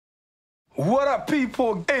What up,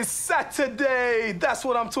 people? It's Saturday. That's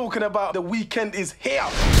what I'm talking about. The weekend is here.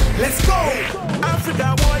 Let's go!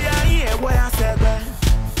 Africa,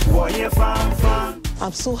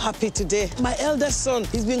 I'm so happy today. My eldest son,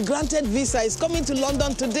 he's been granted visa. He's coming to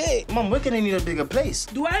London today. Mom, we're gonna need a bigger place.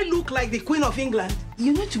 Do I look like the Queen of England?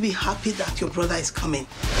 You need to be happy that your brother is coming.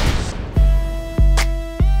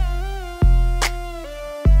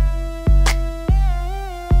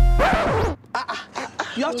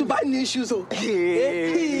 You have to buy new shoes, oh.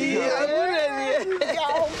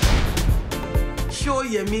 Show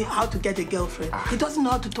Yemi how to get a girlfriend. He doesn't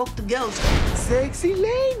know how to talk to girls. Sexy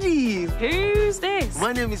ladies. Who's this?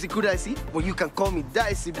 My name is Ikudaisi, but you can call me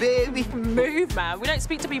Dicey, baby. Move, man. We don't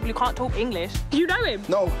speak to people who can't talk English. Do you know him?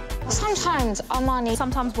 No. Sometimes, Armani.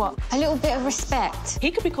 Sometimes what? A little bit of respect.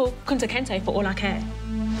 He could be called Kunta Kente for all I care.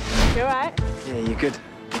 You all right? Yeah, you good?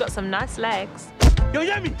 You got some nice legs. Yo,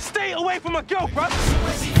 Yemi, stay away from my girl, bruv.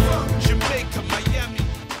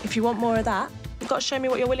 If you want more of that, you've got to show me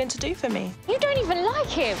what you're willing to do for me. You don't even like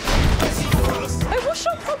him. Oh, what's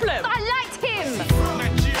your problem? I liked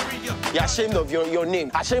him. You're ashamed of your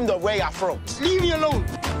name, ashamed of where you're from. Leave me alone.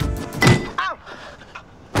 Ow.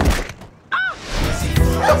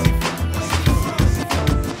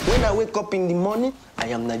 When I wake up in the morning, I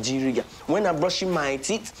am Nigerian. When I'm brushing my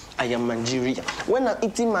teeth, I am Nigerian. When I'm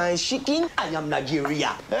eating my chicken, I am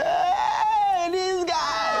Nigeria.